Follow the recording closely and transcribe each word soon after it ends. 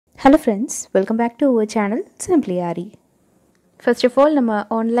Hello friends, welcome back to our channel Simply Aari. First of all, நம்ம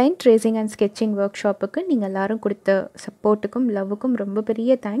online tracing and sketching work ஷாப்புக்கு நீங்கள் எல்லாரும் கொடுத்த சப்போர்ட்டுக்கும் லவ்வுக்கும் ரொம்ப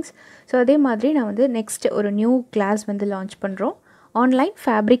பெரிய தேங்க்ஸ். ஸோ அதே மாதிரி நான் வந்து நெக்ஸ்ட் ஒரு நியூ கிளாஸ் வந்து லான்ச் பண்ணுறோம், online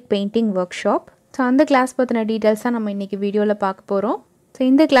fabric painting work shop. So அந்த கிளாஸ் பற்றின டீட்டெயில்ஸ் தான் நம்ம இன்றைக்கி வீடியோவில் பார்க்க போகிறோம். ஸோ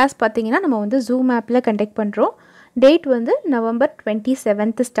இந்த கிளாஸ் பார்த்திங்கன்னா நம்ம வந்து ஜூம் ஆப்பில் கண்டக்ட் பண்ணுறோம். டேட் வந்து November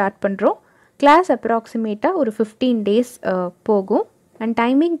 27th ஸ்டார்ட் பண்ணுறோம். கிளாஸ் அப்ராக்சிமேட்டாக ஒரு 15 days போகும். அண்ட்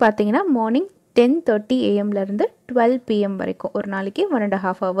டைமிங் பார்த்தீங்கன்னா மார்னிங் 10:30 AM - 12 PM வரைக்கும் ஒரு நாளைக்கு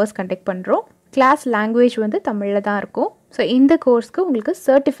 1.5 hours கண்டக்ட் பண்ணுறோம். கிளாஸ் லாங்குவேஜ் வந்து தமிழில் தான் இருக்கும். ஸோ இந்த கோர்ஸ்க்கு உங்களுக்கு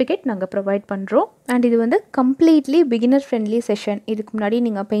சர்டிஃபிகேட் நாங்கள் ப்ரொவைட் பண்ணுறோம். அண்ட் இது வந்து கம்ப்ளீட்லி பிகினர் ஃப்ரெண்ட்லி செஷன். இதுக்கு முன்னாடி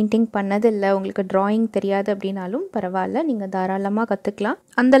நீங்கள் பெயிண்டிங் பண்ணதில்லை, உங்களுக்கு ட்ராயிங் தெரியாது அப்படின்னாலும் பரவாயில்ல, நீங்கள் தாராளமாக கற்றுக்கலாம்.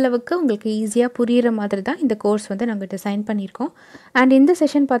 அந்தளவுக்கு உங்களுக்கு ஈஸியாக புரிகிற மாதிரி தான் இந்த கோர்ஸ் வந்து நாங்கள் டிசைன் பண்ணியிருக்கோம். அண்ட் இந்த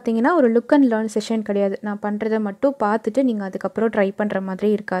செஷன் பார்த்தீங்கன்னா ஒரு லுக் அண்ட் லேர்ன் செஷன் கிடையாது. நான் பண்ணுறதை மட்டும் பார்த்துட்டு நீங்கள் அதுக்கப்புறம் ட்ரை பண்ணுற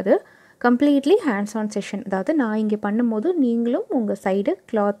மாதிரி இருக்காது. Completely hands on session. அதாவது நான் இங்கே பண்ணும்போது நீங்களும் உங்கள் சைடு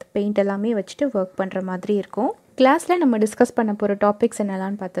கிளாத் பெயிண்ட் எல்லாமே வச்சுட்டு ஒர்க் பண்ணுற மாதிரி இருக்கும். கிளாஸில் நம்ம டிஸ்கஸ் பண்ண போகிற டாபிக்ஸ்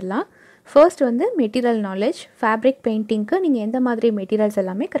என்னெல்லாம் பார்த்துடலாம். ஃபர்ஸ்ட் வந்து மெட்டீரியல் நாலேஜ். ஃபேப்ரிக் பெயிண்டிங்க்கு நீங்கள் எந்த மாதிரி மெட்டீரியல்ஸ்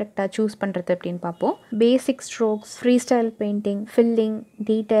எல்லாமே கரெக்டாக சூஸ் பண்ணுறது அப்படின்னு பார்ப்போம். பேசிக் strokes, free style painting, filling,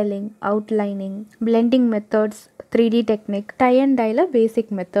 detailing, outlining, blending methods, 3D technique, tie and டைல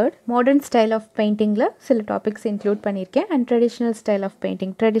basic method, modern style of பெயிண்டிங்கில் சில டாபிக்ஸ் இன்க்ளூட் பண்ணியிருக்கேன். And traditional style of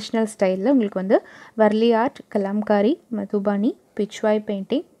painting, traditional ஸ்டைலில் உங்களுக்கு வந்து Warli art, Kalamkari, Madhubani, pichwai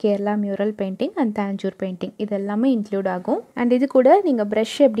painting, Kerala mural painting and Tanjore painting இது எல்லாமே include ஆகும். And இது கூட நீங்கள்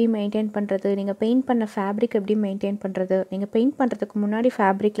ப்ரஷ் எப்படி மெயின்டைன் பண்ணுறது, நீங்கள் பெயிண்ட் பண்ண ஃபேப்ரிக் எப்படி மெயின்டைன் பண்ணுறது, நீங்கள் பெயிண்ட் பண்ணுறதுக்கு முன்னாடி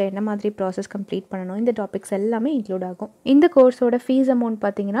ஃபேப்ரிக்கில் என்ன மாதிரி ப்ராசஸ் கம்ப்ளீட் பண்ணணும், இந்த டாபிக்ஸ் எல்லாமே இன்க்ளூட் ஆகும். இந்த கோர்ஸோட ஃபீஸ் அமௌண்ட்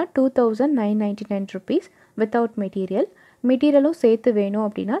பார்த்தீங்கன்னா 2,999 rupees வித்தவுட் மெட்டீரியல். மெட்டீரியலும் சேர்த்து வேணும்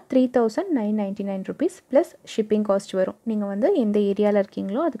அப்படின்னா 3,999 rupees ப்ளஸ் ஷிப்பிங் காஸ்ட் வரும். நீங்கள் வந்து எந்த ஏரியாவில்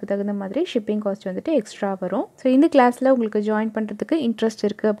இருக்கீங்களோ அதுக்கு தகுந்த மாதிரி ஷிப்பிங் காஸ்ட் வந்துட்டு எக்ஸ்ட்ரா வரும். ஸோ இந்த கிளாஸில் உங்களுக்கு ஜாயின் பண்ணுறதுக்கு இன்ட்ரெஸ்ட்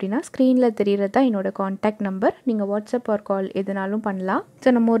இருக்குது அப்படின்னா ஸ்க்ரீனில் தெரிகிறது தான் என்னோடய காண்டாக்ட் நம்பர். நீங்கள் வாட்ஸ்அப் ஆர் கால் எதுனாலும் பண்ணலாம்.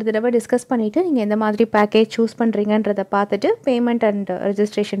 ஸோ நம்ம ஒரு தடவை டிஸ்கஸ் பண்ணிவிட்டு நீங்கள் எந்த மாதிரி பேக்கேஜ் சூஸ் பண்ணுறீங்கன்றதை பார்த்துட்டு பேமெண்ட் அண்ட்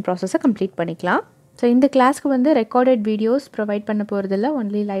ரெஜிஸ்ட்ரேஷன் ப்ராசஸை கம்ப்ளீட் பண்ணிக்கலாம். ஸோ இந்த கிளாஸ்க்கு வந்து ரெக்கார்டட் வீடியோஸ் ப்ரொவைட் பண்ண போகிறதில்ல,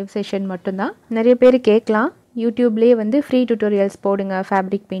 ஒன்லி லைவ் செஷன் மட்டும்தான். நிறைய பேர் கேட்கலாம், யூடியூப்லேயே வந்து ஃப்ரீ டியூட்டோரியல்ஸ் போடுங்க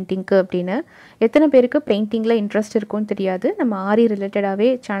ஃபேப்ரிக் பெயிண்டிங்க்கு அப்படின்னு. எத்தனை பேருக்கு பெயிண்டிங்கில் இன்ட்ரெஸ்ட் இருக்கும்னு தெரியாது. நம்ம ஆரி ரிலேட்டடாகவே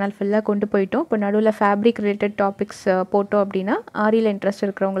சேனல் ஃபுல்லாக கொண்டு போயிட்டோம். இப்போ நடுவில் ஃபேப்ரிக் ரிலேட்டட் டாபிக்ஸ் போட்டோம் அப்படின்னா ஆரியில் இன்ட்ரெஸ்ட்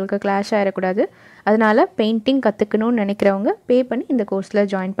இருக்கிறவங்களுக்கு கிளாஷ் ஆகிடக்கூடாது. அதனால் பெயிண்டிங் கற்றுக்கணும்னு நினைக்கிறவங்க பே பண்ணி இந்த கோர்ஸில்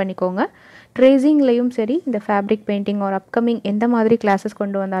ஜாயின் பண்ணிக்கோங்க. ட்ரேசிங்லேயும் சரி, இந்த ஃபேப்ரிக் பெயிண்டிங் ஒரு அப்கமிங் எந்த மாதிரி கிளாஸஸ்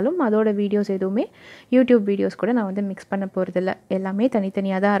கொண்டு வந்தாலும் அதோட வீடியோஸ் எதுவுமே யூடியூப் வீடியோஸ் கூட நான் வந்து மிக்ஸ் பண்ண போகிறதில்ல, எல்லாமே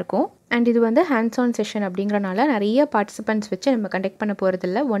தனித்தனியாக தான் இருக்கும். அண்ட் இது வந்து ஹேண்ட்ஸ் ஆன் செஷன் அப்படிங்கிறனால நிறைய பார்ட்டிசிபெண்ட்ஸ் வச்சு நம்ம கண்டக்ட் பண்ண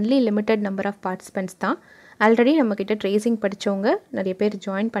போகிறதில்ல, only limited number of participants தான். ஆல்ரெடி நம்மக்கிட்ட ட்ரேசிங் படித்தவங்க நிறைய பேர்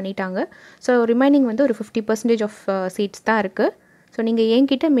ஜாயின் பண்ணிட்டாங்க. ஸோ ரிமைனிங் வந்து ஒரு 50% ஆஃப் சீட்ஸ் தான் இருக்குது. ஸோ நீங்கள்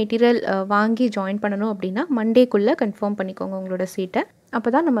என்கிட்ட மெட்டீரியல் வாங்கி ஜாயின் பண்ணணும் அப்படின்னா மண்டேக்குள்ளே கன்ஃபார்ம் பண்ணிக்கோங்க உங்களோட சீட்டை. அப்போ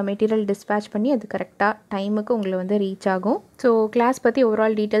தான் நம்ம மெட்டீரியல் டிஸ்பேச் பண்ணி அது கரெக்டாக டைமுக்கு உங்களை வந்து ரீச் ஆகும். ஸோ கிளாஸ் பற்றி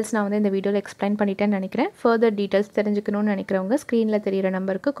ஓவரால் டீட்டெயில்ஸ் நான் வந்து இந்த வீடியோவில் எக்ஸ்பிளைன் பண்ணிட்டேன்னு நினைக்கிறேன். ஃபர்தர் டீட்டெயில்ஸ் தெரிஞ்சுக்கணும்னு நினைக்கிறவங்க ஸ்க்ரீனில் தெரிகிற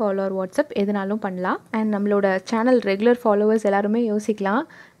நம்பருக்கு கால் ஆர் வாட்ஸ்அப் எதுனாலும் பண்ணலாம். அண்ட் நம்மளோட சேனல் ரெகுலர் ஃபாலோவர்ஸ் எல்லாருமே யோசிக்கலாம்,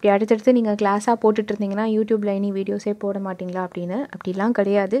 இப்படி அடுத்தடுத்து நீங்கள் கிளாஸாக போட்டுட்டு இருந்தீங்கன்னா யூடியூப்பில் இனி வீடியோஸே போட மாட்டிங்களா அப்படின்னு. அப்படிலாம்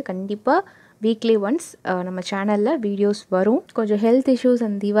கிடையாது. கண்டிப்பாக வீக்லி ஒன்ஸ் நம்ம சேனலில் வீடியோஸ் வரும். கொஞ்சம் health issues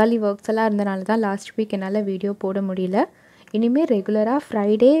and Deepavali works எல்லாம் இருந்தனால தான் லாஸ்ட் வீக் என்னால் வீடியோ போட முடியல. இனிமேல் ரெகுலராக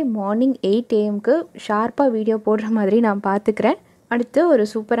ஃப்ரைடே மார்னிங் 8 AM ஷார்ப்பாக வீடியோ போடுற மாதிரி நான் பார்த்துக்கிறேன். அடுத்து ஒரு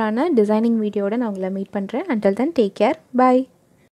சூப்பரான டிசைனிங் வீடியோட நான் உங்களை மீட் பண்ணுறேன். Until then take care, by.